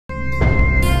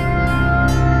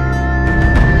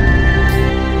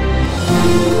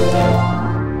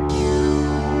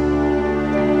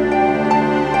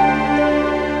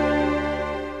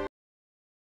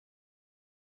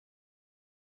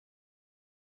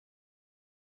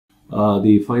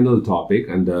The final topic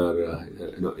under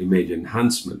image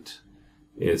enhancement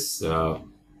is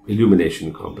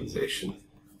illumination compensation.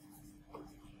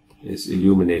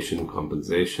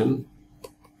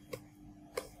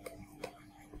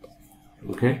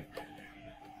 Okay.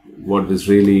 What this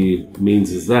really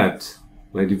means is that,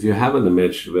 right, if you have an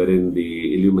image wherein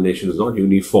the illumination is not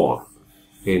uniform,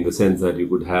 okay, in the sense that you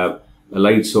could have a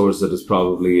light source that is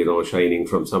probably, shining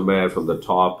from somewhere from the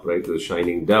top, right, is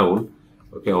shining down,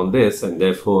 okay, on this, and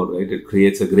therefore, right, it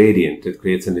creates a gradient. It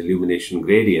creates an illumination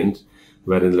gradient,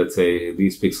 wherein, let's say,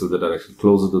 these pixels that are actually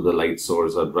closer to the light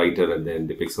source are brighter, and then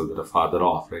the pixels that are farther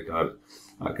off, right, are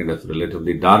kind of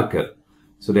relatively darker.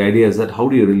 So the idea is that how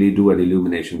do you really do an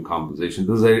illumination compensation?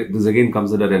 This again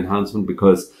comes under enhancement,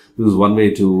 because this is one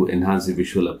way to enhance the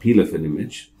visual appeal of an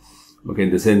image. Okay, in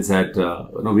the sense that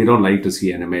we don't like to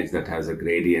see an image that has a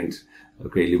gradient,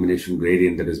 okay, illumination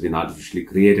gradient that has been artificially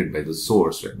created by the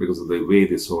source, right, because of the way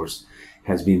the source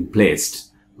has been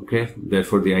placed. Okay,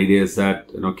 therefore the idea is that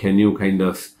can you kind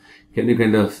of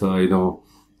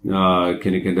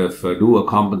do a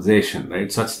compensation,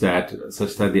 right, such that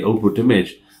the output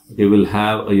image, okay, will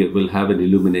have an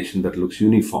illumination that looks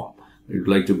uniform. You'd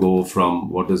like to go from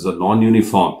what is a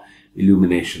non-uniform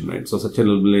illumination, right? So such an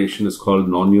illumination is called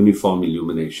non-uniform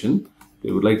illumination.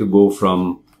 We would like to go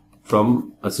from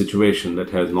a situation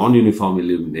that has non-uniform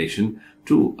illumination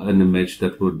to an image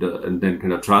that would and then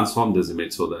kind of transform this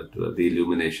image so that the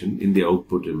illumination in the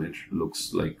output image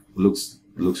looks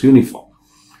uniform.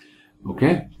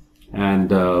 Okay, and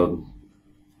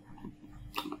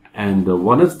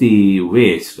one of the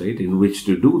ways, right, in which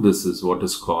to do this is what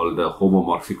is called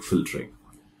homomorphic filtering.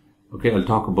 Okay, I'll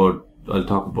talk about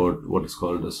what is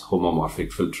called as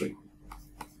homomorphic filtering.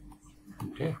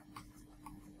 Okay,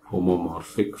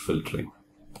 homomorphic filtering.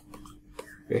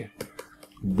 Okay,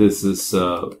 this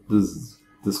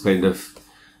kind of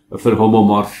for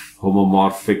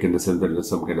homomorphic in the sense that there's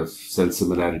some kind of cell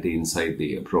similarity inside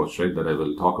the approach, right, that I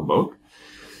will talk about.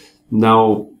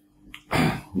 Now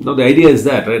the idea is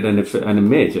that, right, an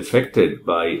image affected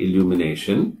by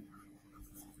illumination,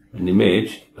 an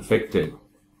image affected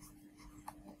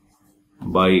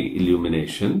by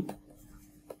illumination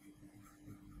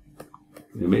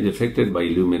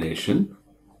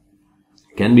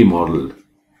can be modeled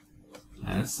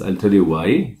as, I'll tell you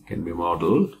why, can be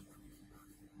modeled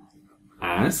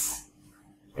as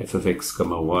f of x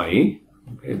comma y.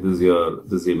 Okay, this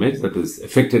is the image that is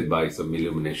affected by some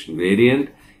illumination gradient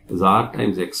is r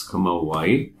times x comma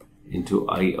y into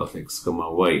I of x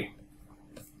comma y.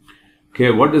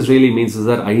 Okay, what this really means is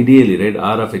that ideally, right,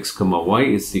 r of x comma y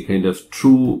is the kind of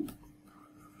true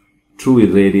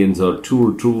irradiance or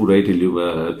true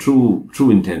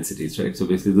intensities, right? So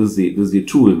basically, this is the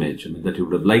true image that you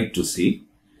would have liked to see.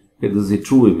 Okay, this is the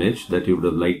true image that you would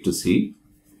have liked to see.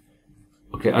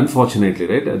 Okay, unfortunately,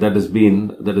 right, that has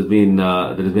been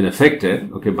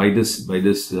affected, okay, by this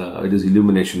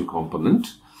illumination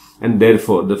component. And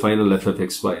therefore, the final f of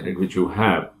x y, right, which you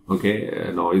have, okay,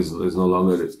 is no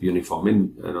longer uniform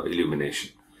in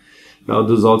illumination. Now,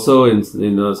 this is also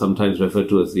sometimes referred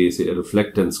to as the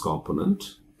reflectance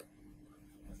component,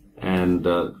 and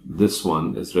this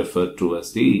one is referred to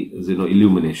as the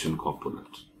illumination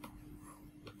component.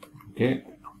 Okay.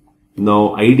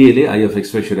 Now, ideally, I of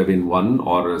x y should have been 1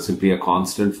 or simply a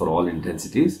constant for all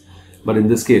intensities, but in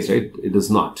this case, right, it is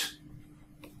not.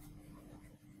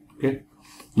 Okay.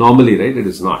 Normally, right, it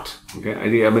is not. Okay, I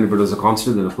mean, if it was a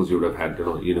constant, then of course you would have had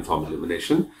uniform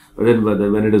illumination. But then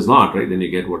when it is not, right, then you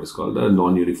get what is called a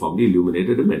non-uniformly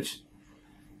illuminated image.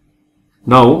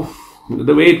 Now,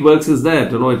 the way it works is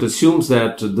that it assumes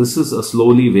that this is a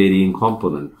slowly varying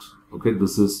component. Okay,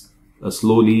 this is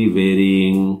slowly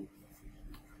varying.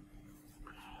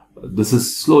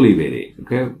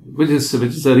 Okay, which is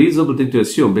a reasonable thing to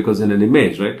assume, because in an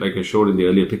image, right, like I showed in the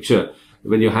earlier picture,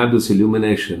 when you have this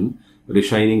illumination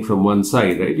shining from one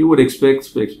side, right, you would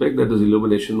expect that this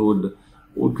illumination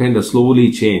would kind of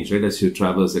slowly change, right, as you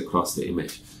traverse across the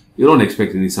image. You don't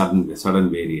expect any sudden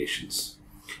variations.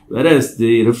 Whereas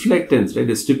the reflectance, right,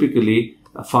 is typically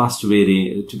fast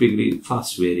varying,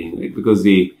 right,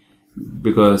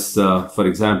 because for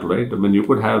example, right, when you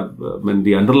could have when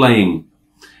the underlying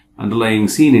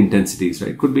scene intensities,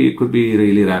 right, could be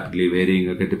really rapidly varying.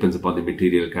 Okay, it depends upon the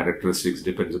material characteristics,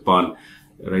 depends upon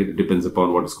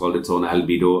what is called its own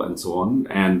albedo and so on,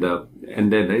 and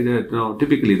then, right,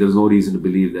 typically there's no reason to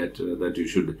believe that you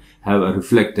should have a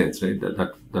reflectance, right,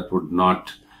 that would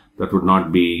not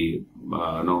be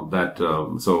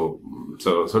so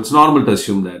it's normal to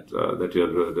assume that your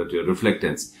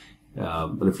reflectance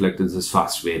is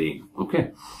fast varying.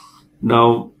 Okay,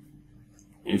 now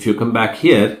if you come back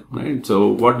here, right? So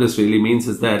what this really means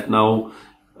is that now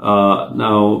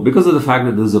because of the fact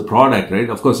that this is a product, right?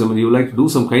 Of course, I mean, you like to do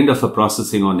some kind of a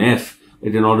processing on F,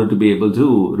 right, in order to be able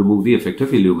to remove the effect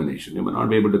of illumination. You may not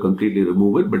be able to completely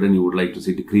remove it, but then you would like to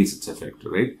see decrease its effect,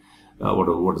 right?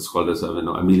 What is called as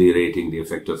ameliorating the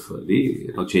effect of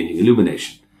the changing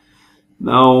illumination.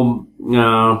 Now,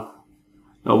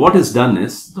 what is done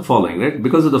is the following, right?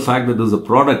 Because of the fact that there's a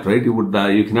product, right?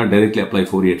 You cannot directly apply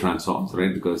Fourier transforms,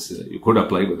 right? Because you could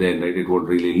apply, but then, right, it won't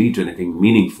really lead to anything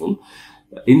meaningful.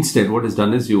 Instead, what is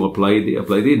done is you apply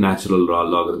the natural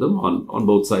logarithm on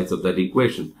both sides of that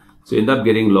equation. So you end up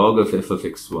getting log of f of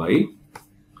xy,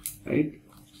 right?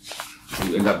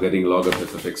 You end up getting log of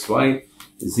f of xy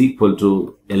is equal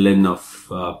to ln of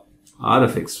r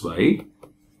of xy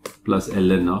plus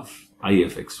ln of I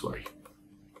of xy,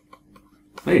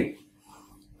 right?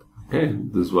 Okay,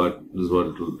 this is what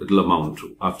it'll amount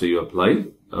to after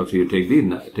you take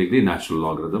the natural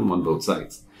logarithm on both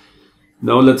sides.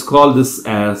 Now let's call this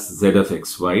as z of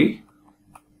xy.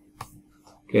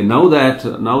 Okay, now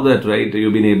that right,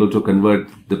 you've been able to convert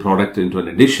the product into an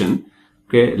addition.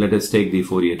 Okay, let us take the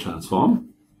Fourier transform.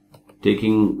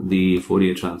 Taking the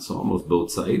Fourier transform of both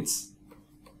sides,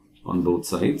 on both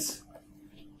sides,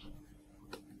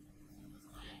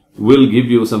 will give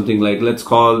you something like, let's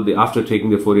call after taking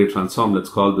the Fourier transform, let's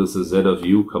call this as z of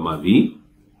u comma v.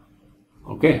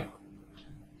 Okay.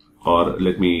 Or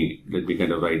let me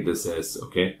kind of write this as,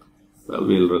 okay,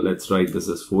 well, let's write this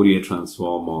as Fourier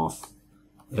transform of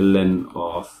ln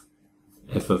of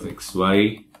f of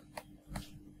xy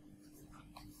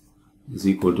is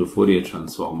equal to Fourier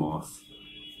transform of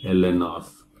ln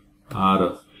of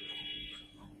r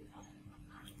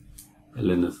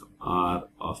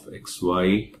of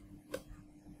xy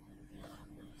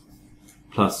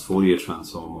plus Fourier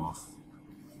transform of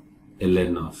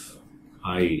ln of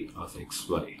I of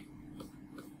xy.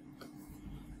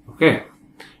 Okay,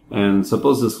 and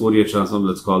suppose this Fourier transform,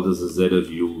 let's call this as z of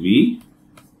uv.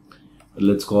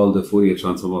 Let's call the Fourier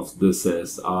transform of this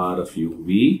as r of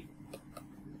uv.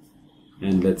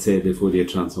 And let's say the Fourier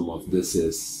transform of this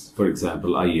is, for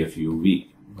example, I of uv.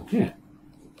 Okay.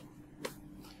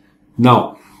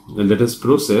 Now, let us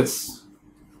process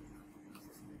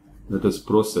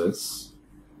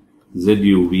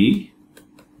zuv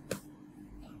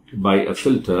by a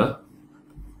filter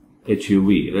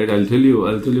HUV, right? I'll tell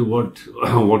you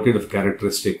what kind of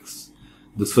characteristics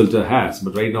this filter has,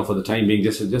 but right now for the time being,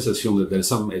 just assume that there is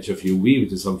some H of UV,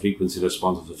 which is some frequency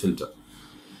response of the filter.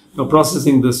 Now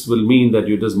processing this will mean that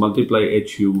you just multiply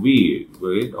HUV,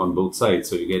 right, on both sides,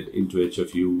 so you get into H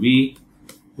of UV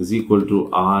is equal to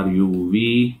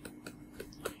RUV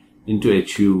into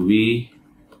HUV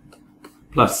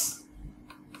plus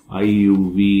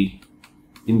IUV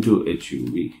into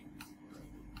HUV.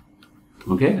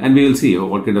 Okay, and we will see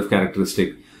what kind of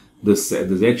characteristic this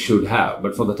H should have.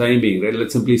 But for the time being, right,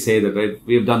 let's simply say that, right,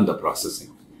 we have done the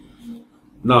processing.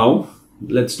 Now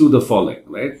let's do the following,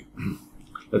 right?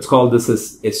 Let's call this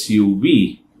as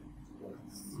SUV.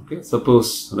 Okay,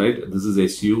 suppose, right, this is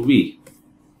SUV.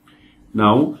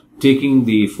 Now taking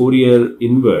the Fourier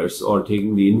inverse or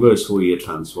taking the inverse Fourier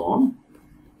transform.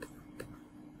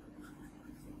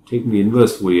 Taking the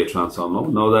inverse Fourier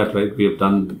transform. Now that, right, we've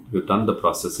done the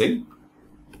processing.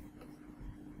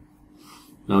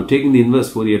 Now taking the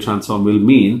inverse Fourier transform will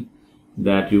mean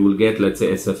that you will get, let's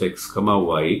say, s of x comma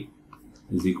y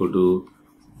is equal to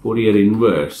Fourier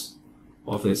inverse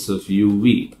of s of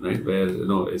uv, right, where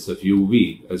s of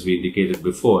uv, as we indicated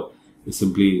before, is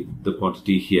simply the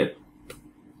quantity here.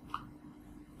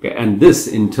 Okay, and this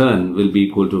in turn will be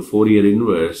equal to Fourier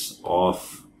inverse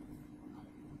of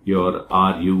your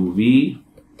RUV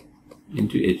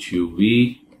into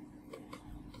HUV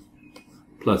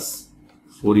plus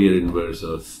Fourier inverse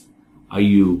of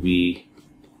IUV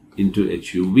into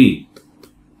HUV.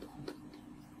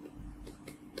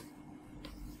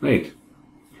 Right.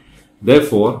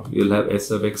 Therefore, you'll have s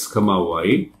of x comma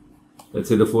y. Let's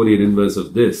say the Fourier inverse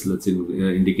of this, let's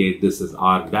indicate this as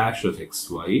r dash of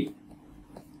xy.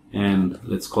 And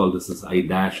let's call this as I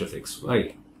dash of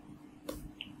xy.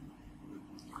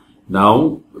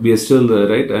 Now we are still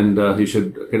right, and you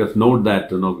should kind of note that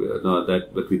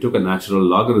that we took a natural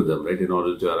logarithm, right, in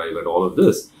order to arrive at all of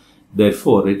this.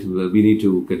 Therefore, we need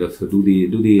to kind of do the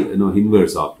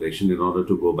inverse operation in order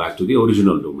to go back to the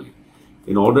original domain.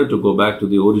 In order to go back to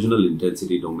the original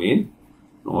intensity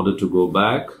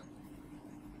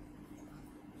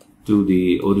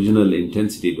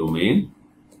domain,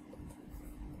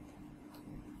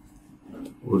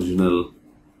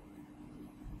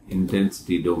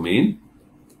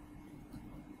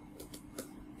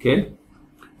 okay,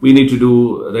 we need to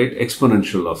do, right,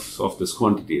 exponential of this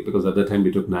quantity, because at that time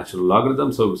we took natural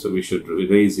logarithm, so we should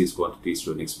raise these quantities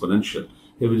to an exponential,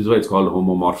 which is why it's called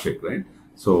homomorphic, right?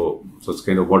 So it's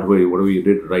kind of what we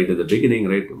did right at the beginning,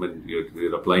 right, when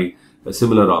you're applying a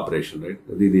similar operation, right,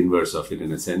 the inverse of it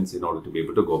in a sense, in order to be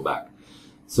able to go back.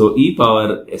 So e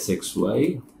power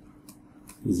sxy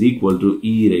is equal to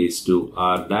e raised to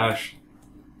r dash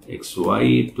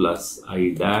xy plus I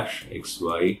dash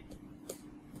xy,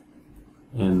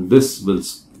 and this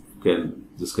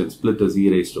can split as e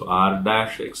raised to r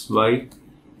dash xy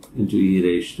into e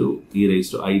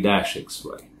raised to I dash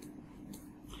xy.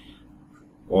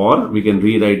 Or we can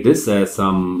rewrite this as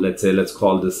some, let's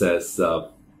call this as okay,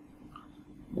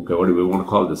 what do we want to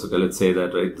call this? Okay, let's say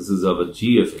that, right, this is our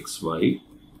g of xy,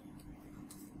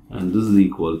 and this is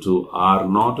equal to r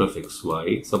naught of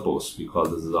xy. Suppose we call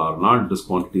this as r naught, this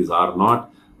quantity is r naught,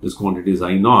 this quantity is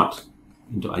I naught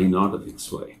into I naught of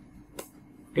xy.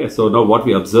 Okay, so now what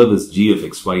we observe is g of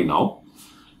xy now.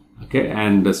 Okay,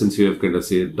 and since we have kind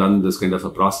of done this kind of a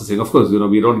processing, of course,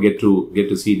 we don't get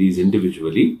to see these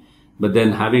individually, but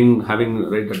then having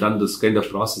right, done this kind of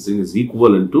processing is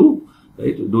equivalent to,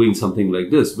 right, doing something like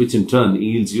this, which in turn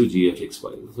yields you g of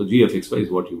xy. So g of xy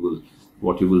is what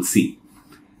you will see.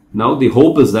 Now the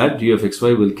hope is that g of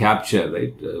xy will capture,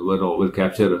 right, will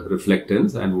capture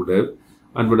reflectance and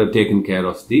would have taken care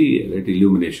of the, right,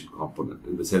 illumination component,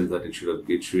 in the sense that it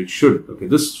should okay,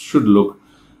 this should look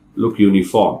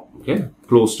uniform, okay,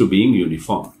 close to being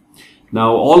uniform.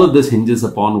 Now all of this hinges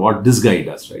upon what this guy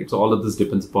does, right? So all of this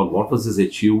depends upon what was this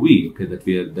HUV, okay, that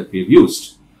we have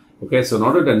used. Okay, so in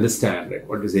order to understand, right,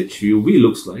 what this HUV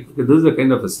looks like, okay, this is a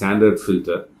kind of a standard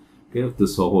filter, okay,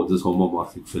 this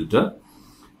homomorphic filter,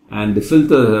 and the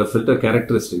filter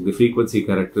characteristic, the frequency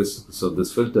characteristics of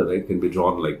this filter, right, can be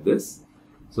drawn like this.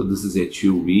 So this is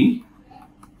HUV,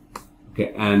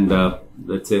 okay, and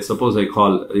let's say, suppose I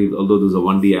call, although this is a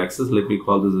 1D axis, let me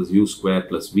call this as U square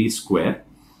plus V square.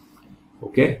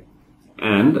 Okay,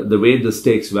 and the way this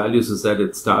takes values is that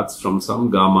it starts from some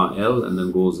gamma L and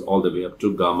then goes all the way up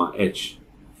to gamma H.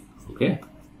 Okay,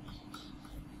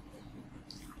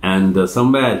 and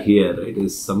somewhere here, right,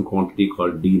 is some quantity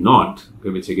called D naught, okay,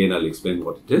 which again I'll explain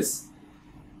what it is,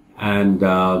 and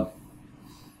this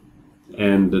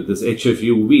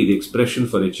HFUV, the expression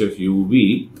for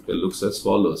HFUV, okay, looks as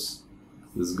follows: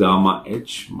 this gamma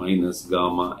H minus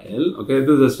gamma L. Okay,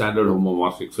 this is a standard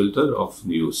homomorphic filter of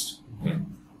used. Okay,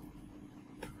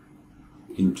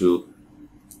 into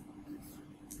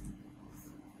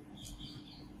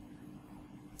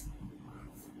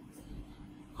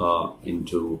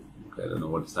okay, I don't know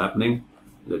what's happening.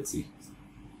 Let's see.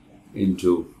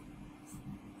 Into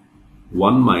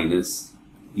 1 minus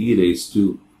e raised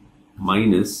to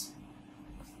minus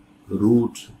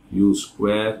root u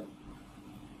square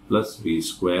plus v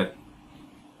square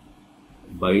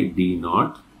by d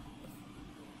naught,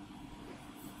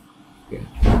 okay,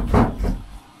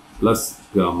 plus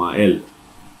gamma L.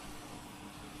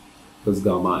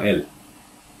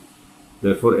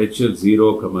 Therefore, h of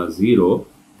 0, 0,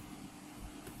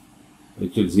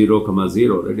 h of 0,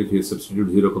 0, right? If you substitute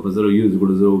 0, 0, u is equal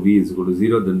to 0, v is equal to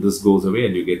 0, then this goes away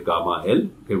and you get gamma L,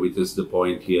 okay, which is the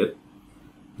point here.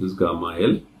 This is gamma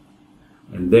L.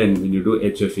 And then when you do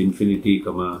h of infinity,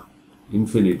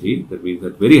 infinity, that means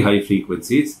at very high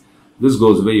frequencies, this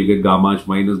goes away, you get gamma H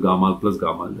minus gamma L plus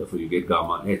gamma L, therefore you get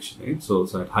gamma H, right? So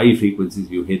at high frequencies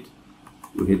you hit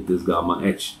this gamma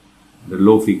H. The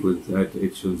low frequency at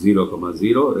h of 0,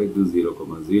 0, right? This is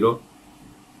 0, 0.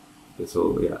 Okay,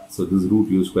 so yeah, so this is root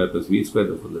u square plus v square,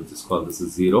 therefore let's just call this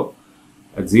as 0.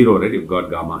 At 0, right, you've got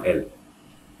gamma L.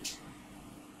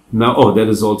 Now, oh, there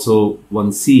is also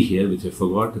one c here, which I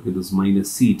forgot. Okay, this is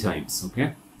minus c times,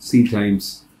 okay? C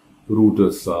times root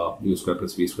of u square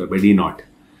plus v square by d naught.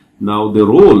 Now, the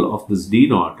role of this d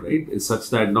naught, right, is such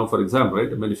that now, for example,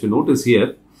 right, I mean, if you notice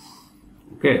here,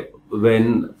 okay,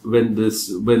 when this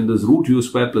root u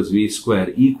square plus v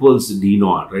square equals d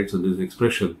naught, right, so this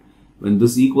expression, when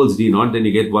this equals d naught, then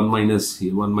you get 1 minus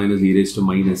e raised to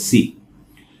minus c.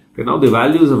 Okay, now the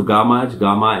values of gamma H,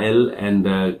 gamma L, and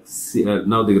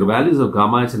now the values of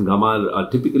gamma H and gamma L are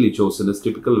typically chosen as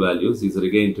typical values. These are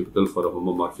again typical for a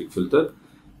homomorphic filter.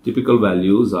 Typical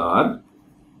values are,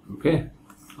 okay,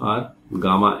 are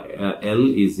gamma L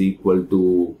is equal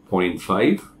to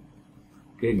 0.5.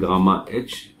 Okay, gamma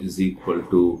H is equal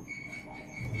to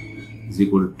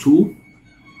 2.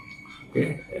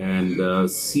 Okay, and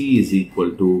C is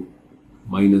equal to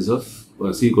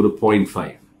C equal to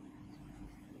 0.5.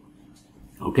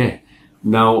 Okay,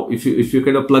 now if you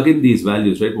kind of plug in these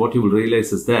values, right, what you will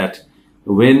realize is that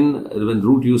when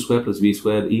root u square plus v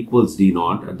square equals d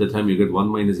naught, at that time you get 1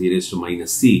 minus e raised to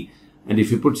minus c. And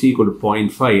if you put c equal to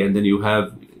 0.5, and then you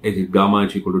have gamma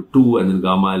h equal to 2, and then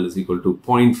gamma l is equal to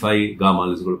 0.5, gamma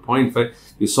l is equal to 0.5,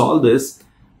 you solve this,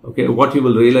 okay, what you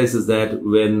will realize is that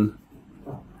when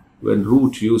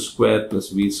root u square plus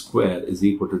v square is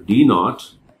equal to d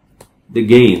naught, the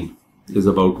gain is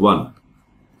about 1.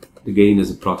 The gain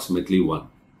is approximately 1.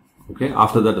 Okay,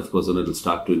 after that, of course, then it will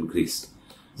start to increase.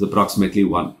 It's approximately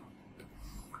 1.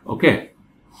 Okay.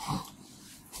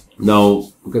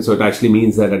 Now, okay, so it actually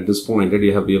means that at this point, right,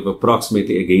 you have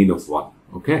approximately a gain of 1.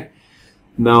 Okay.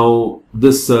 Now,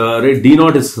 this right, d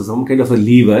naught is some kind of a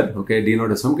lever. Okay, d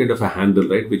naught is some kind of a handle,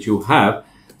 right, which you have.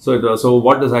 So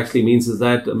what this actually means is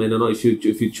that, I mean, if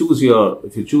you choose your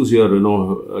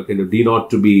kind of d naught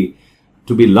to be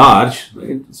large,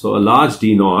 right? So a large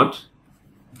d naught.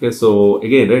 Okay, so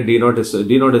again, right, d naught is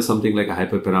something like a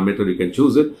hyperparameter. You can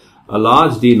choose it. A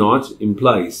large d naught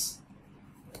implies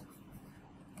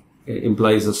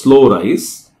a slow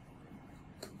rise.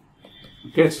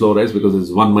 Okay, slow rise because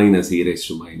it's 1 minus e raised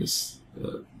to minus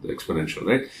the exponential,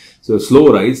 right? So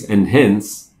slow rise, and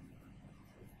hence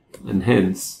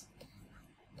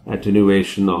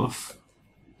attenuation of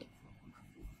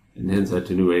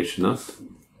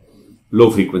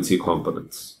low frequency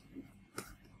components.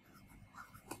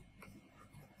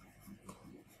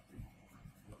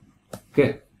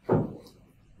 Okay,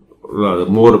 rather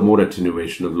more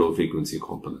attenuation of low frequency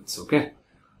components. Okay,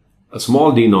 a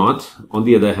small d naught, on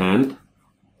the other hand,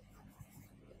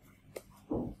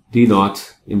 d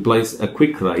naught implies a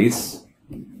quick rise,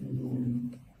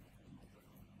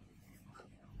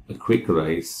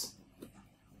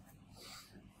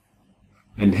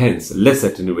 and hence less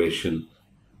attenuation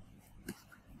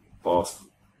of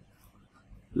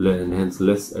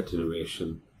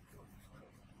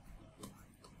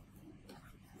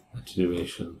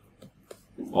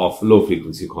low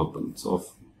frequency components,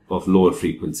 of lower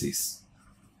frequencies,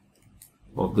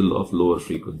 of lower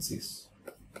frequencies.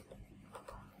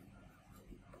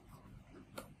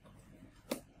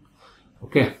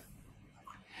 Okay.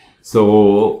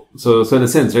 So in a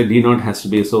sense, right, d naught has to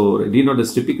be, so d naught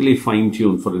is typically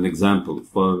fine-tuned for an example,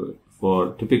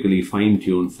 typically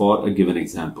fine-tuned for a given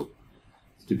example.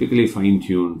 It's typically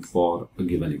fine-tuned for a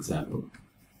given example.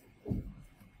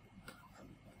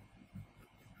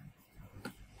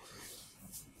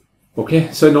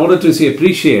 Okay, so in order to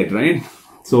appreciate, right?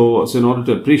 So in order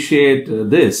to appreciate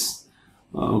this,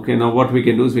 okay, now what we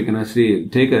can do is we can actually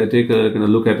take a kind of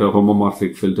look at a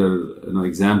homomorphic filter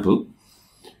example.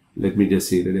 Let me just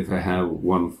see that if I have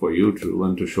one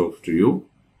to show to you.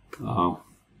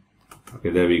 Okay,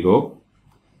 there we go.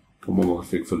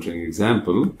 Homomorphic filtering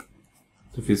example.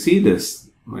 So if you see this,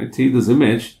 right, see this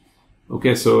image.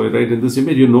 Okay, so right in this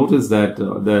image, you notice that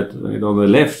right on the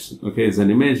left, okay, is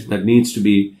an image that needs to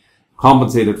be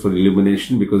compensated for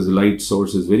illumination because the light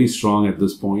source is very strong at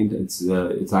this point. Its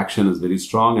action is very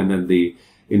strong, and then the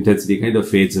intensity kind of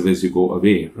fades away as you go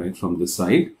away, right, from this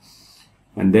side.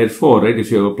 And therefore, right, if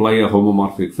you apply a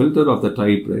homomorphic filter of the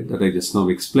type, right, that I just now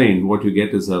explained, what you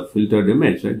get is a filtered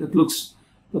image, right, that looks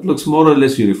more or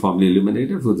less uniformly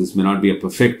illuminated. So this may not be a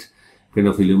perfect kind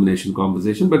of illumination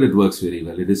compensation, but it works very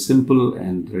well. It is simple,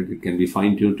 and right, it can be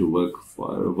fine-tuned to work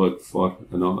for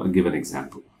a given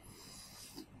example.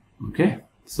 Okay,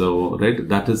 so right,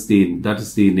 that is the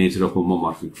nature of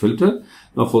homomorphic filter.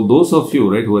 Now, for those of you,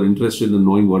 right, who are interested in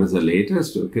knowing what is the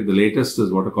latest, okay, the latest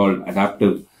is what are called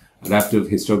adaptive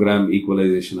histogram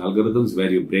equalization algorithms, where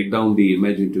you break down the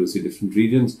image into different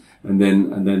regions and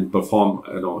then perform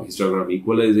histogram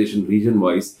equalization region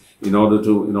wise in order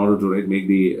to right, make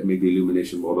the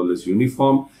illumination more or less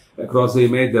uniform across the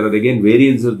image. There are again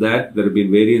variants of that. There have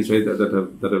been variants, right,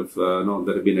 that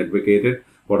have been advocated,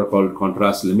 what are called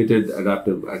contrast limited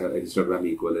adaptive histogram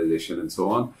equalization and so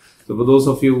on. So for those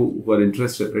of you who are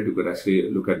interested, right, you could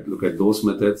actually look at those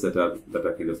methods that are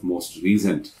kind of most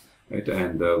recent, right,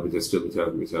 and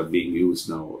which are being used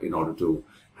now in order to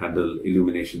handle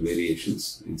illumination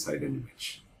variations inside an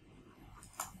image.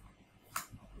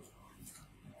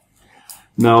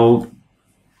 Now,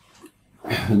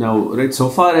 right, so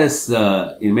far as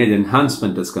image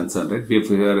enhancement is concerned, right,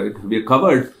 we have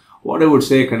covered what I would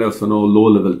say kind of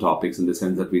low-level topics, in the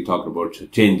sense that we talked about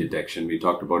change detection, we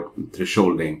talked about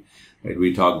thresholding, right,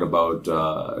 we talked about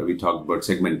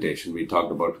segmentation, we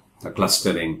talked about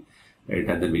clustering, right,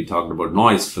 and then we talked about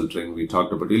noise filtering, we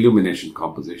talked about illumination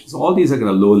composition. So all these are kind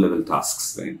of low-level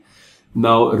tasks, right?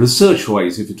 Now,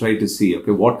 research-wise, if you try to see,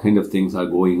 okay, what kind of things are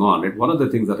going on, right? One of the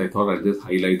things that I thought I'd just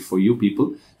highlight for you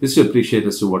people, just to appreciate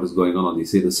as to what is going on the,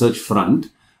 say, research front,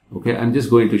 okay, I'm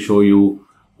just going to show you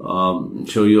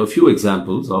show you a few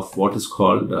examples of what is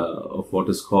called,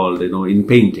 in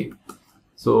painting.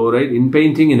 So, right, in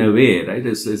painting in a way, right,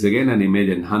 is again an image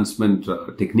enhancement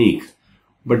technique.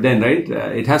 But then, right,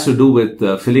 it has to do with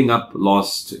filling up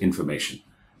lost information,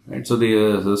 right? So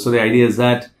the idea is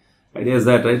that,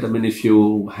 right, I mean, if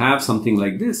you have something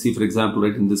like this, see, for example,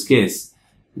 right, in this case,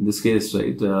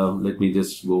 right, let me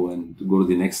just go to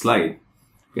the next slide.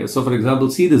 Okay, so for example,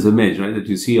 see this image, right, that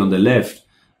you see on the left.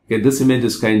 Okay, this image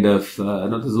is kind of,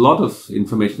 there's a lot of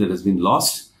information that has been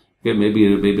lost. Okay, maybe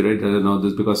right, I don't know,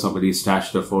 this because somebody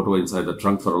stashed a photo inside the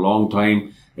trunk for a long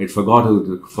time. It forgot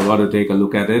to take a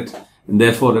look at it. And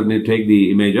therefore, when you take the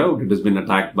image out, it has been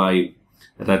attacked by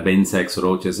insects,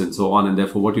 roaches, and so on. And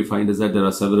therefore, what you find is that there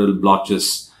are several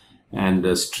blotches and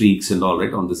streaks and all,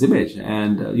 right, on this image.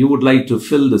 And you would like to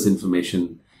fill this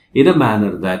information in a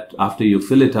manner that after you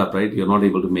fill it up, right, you're not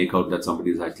able to make out that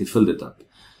somebody has actually filled it up.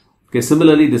 Okay,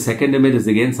 similarly, the second image is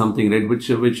again something, right, which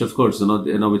of course,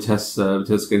 which has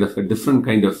kind of a different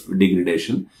kind of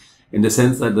degradation, in the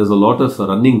sense that there's a lot of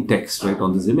running text, right,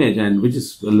 on this image, and which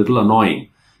is a little annoying,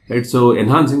 right? So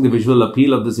enhancing the visual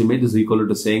appeal of this image is equal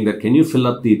to saying that can you fill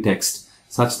up the text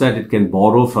such that it can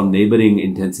borrow from neighboring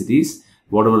intensities,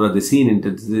 whatever are the scene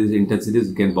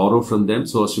intensities, you can borrow from them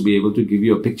so as to be able to give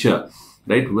you a picture,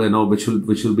 right, which will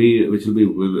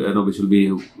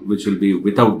be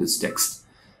without this text.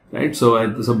 Right,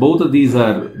 so both of these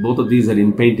are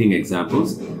in painting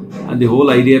examples, and the whole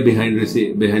idea behind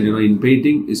in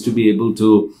painting is to be able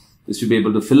to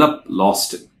fill up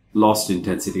lost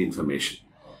intensity information.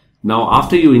 Now,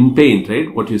 after you in paint,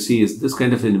 right, what you see is this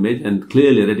kind of an image, and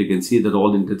clearly, right, you can see that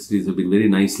all intensities have been very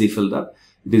nicely filled up.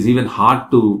 It is even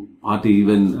hard to know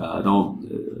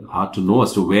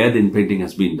as to where the in painting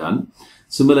has been done.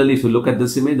 Similarly, if you look at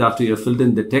this image, after you have filled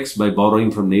in the text by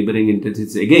borrowing from neighboring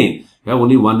intensities, again, you have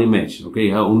only one image. Okay,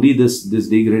 you have only this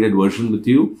degraded version with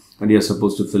you, and you are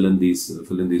supposed to fill in these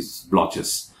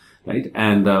blotches, right?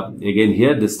 And again,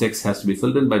 here this text has to be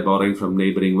filled in by borrowing from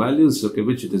neighboring values, okay,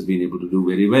 which it has been able to do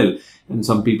very well. And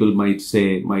some people might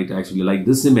actually like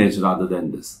this image rather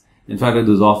than this. In fact, it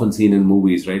is often seen in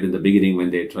movies, right? In the beginning,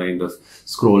 when they're trying to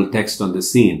scroll text on the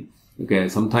scene. Okay,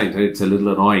 sometimes it's a little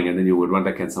annoying, and then you would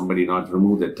wonder, can somebody not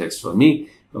remove that text for me?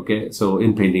 Okay, so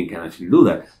in painting can actually do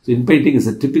that. So in painting is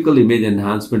a typical image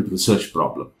enhancement research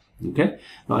problem. Okay,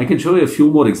 now I can show you a few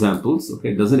more examples.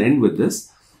 Okay, it doesn't end with this.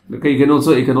 Okay, you can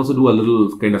also do a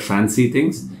little kind of fancy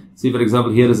things. See, for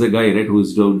example, here is a guy, right, who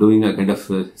is doing a kind of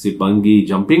bungee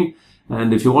jumping.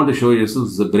 And if you want to show yourself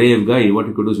as a brave guy, what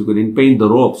you could do is you could in paint the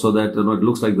rope so that it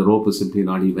looks like the rope is simply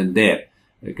not even there.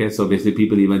 Okay, so basically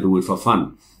people even do it for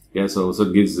fun. Yeah, so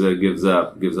it gives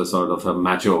a sort of a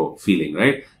macho feeling,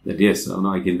 right? That yes,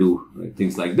 I can do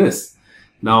things like this.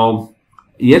 Now,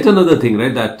 yet another thing,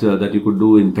 right, that you could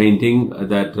do in painting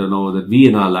that we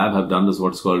in our lab have done is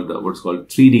what's called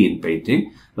 3D in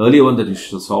painting. The earlier one that you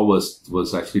saw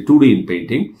was actually 2D in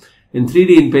painting. In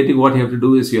 3D in painting, what you have to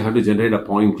do is you have to generate a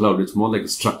point cloud. It's more like a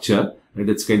structure, right?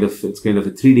 It's kind of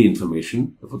a 3D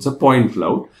information. It's a point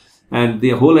cloud. And the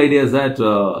whole idea is that,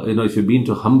 if you've been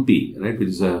to Hampi, right, which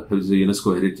is a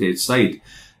UNESCO heritage site,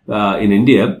 in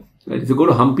India, right, if you go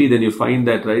to Hampi, then you find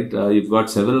that, right, you've got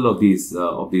several of these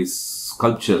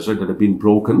sculptures, right, that have been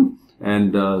broken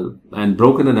and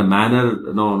broken in a manner,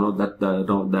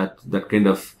 that kind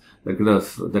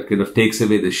of takes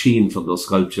away the sheen from those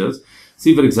sculptures.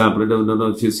 See, for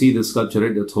example, if you see the sculpture,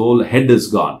 right, its whole head is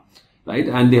gone, right?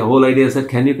 And the whole idea is that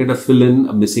can you kind of fill in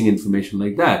a missing information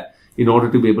like that in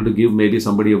order to be able to give maybe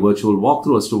somebody a virtual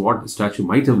walkthrough as to what the statue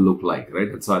might have looked like, right?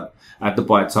 It's at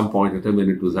some point in time when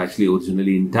it was actually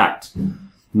originally intact.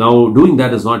 Now, doing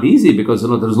that is not easy because,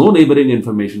 there's no neighboring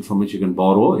information from which you can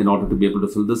borrow in order to be able to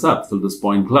fill this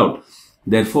point cloud.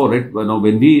 Therefore, right,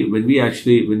 when we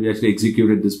actually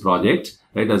executed this project,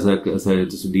 right, as a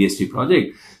DST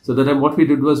project, so that time what we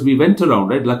did was we went around,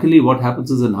 right? Luckily, what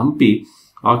happens is in Hampi,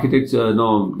 architecture,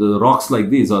 the rocks like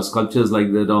these or sculptures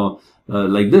like that,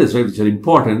 like this, right, which are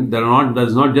important.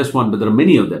 There's not just one, but there are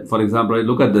many of them. For example, right,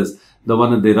 look at this, the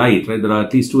one at the right, right? There are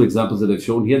at least 2 examples that I've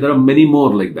shown here. There are many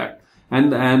more like that.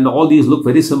 And all these look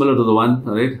very similar to the one,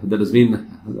 right, that has been,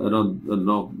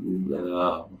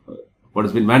 what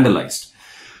has been vandalized.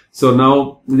 So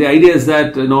now the idea is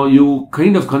that, you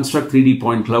kind of construct 3D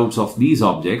point clouds of these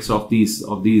objects, of these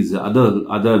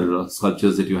other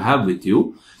sculptures that you have with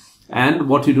you. And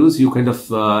what you do is you kind of,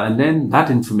 and then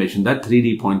that information, that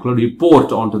 3D point cloud, you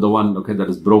port onto the one, okay, that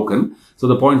is broken. So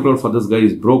the point cloud for this guy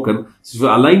is broken. So if you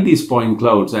align these point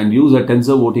clouds and use a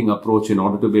tensor voting approach in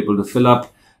order to be able to fill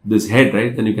up this head,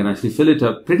 right, then you can actually fill it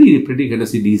up pretty kind of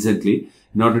decently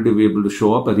in order to be able to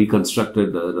show up a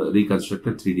reconstructed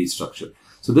 3D structure.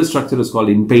 So this structure is called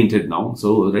in-painted now.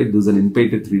 So, right, this is an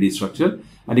in-painted 3D structure.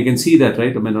 And you can see that,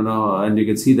 right? I mean, and you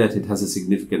can see that it has a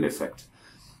significant effect.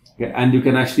 Okay, and you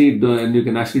can actually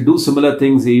do similar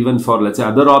things even for, let's say,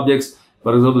 other objects.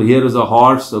 For example, here is a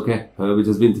horse, okay, which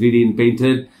has been 3D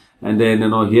painted, and then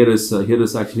here is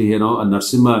actually a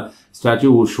Narasimha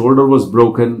statue whose shoulder was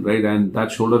broken, right, and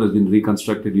that shoulder has been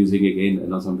reconstructed using again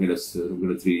some kind of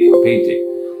 3D painting,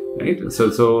 right?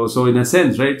 So in a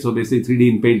sense, right, so basically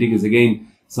 3D painting is again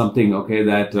something, okay,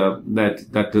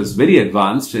 that is very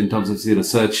advanced in terms of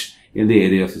research in the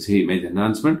area of image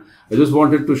enhancement. I just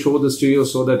wanted to show this to you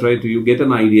so that, right, you get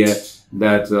an idea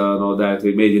that that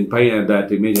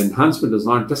image enhancement is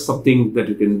not just something that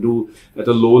you can do at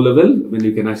a low level. I mean,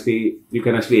 you can actually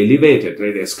elevate it,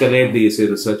 right, escalate these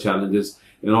research challenges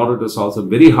in order to solve some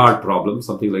very hard problems,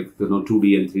 something like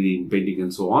 2D and 3D painting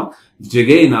and so on, which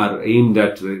again are aimed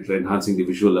at enhancing the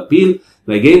visual appeal.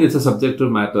 But again, it's a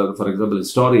subjective matter. For example,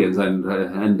 historians and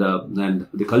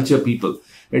the culture people,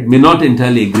 it may not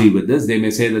entirely agree with this. They may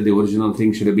say that the original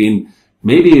thing should have been,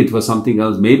 maybe it was something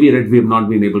else. Maybe we have not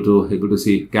been able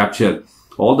to capture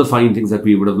all the fine things that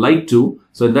we would have liked to.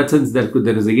 So in that sense,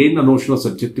 there is again a notion of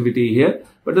subjectivity here.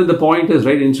 But then the point is,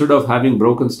 right, instead of having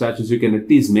broken statues, you can at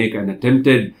least make an make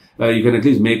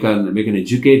an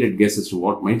educated guess as to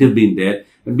what might have been there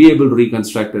and be able to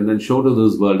reconstruct and then show to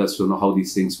this world as to how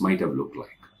these things might have looked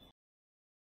like.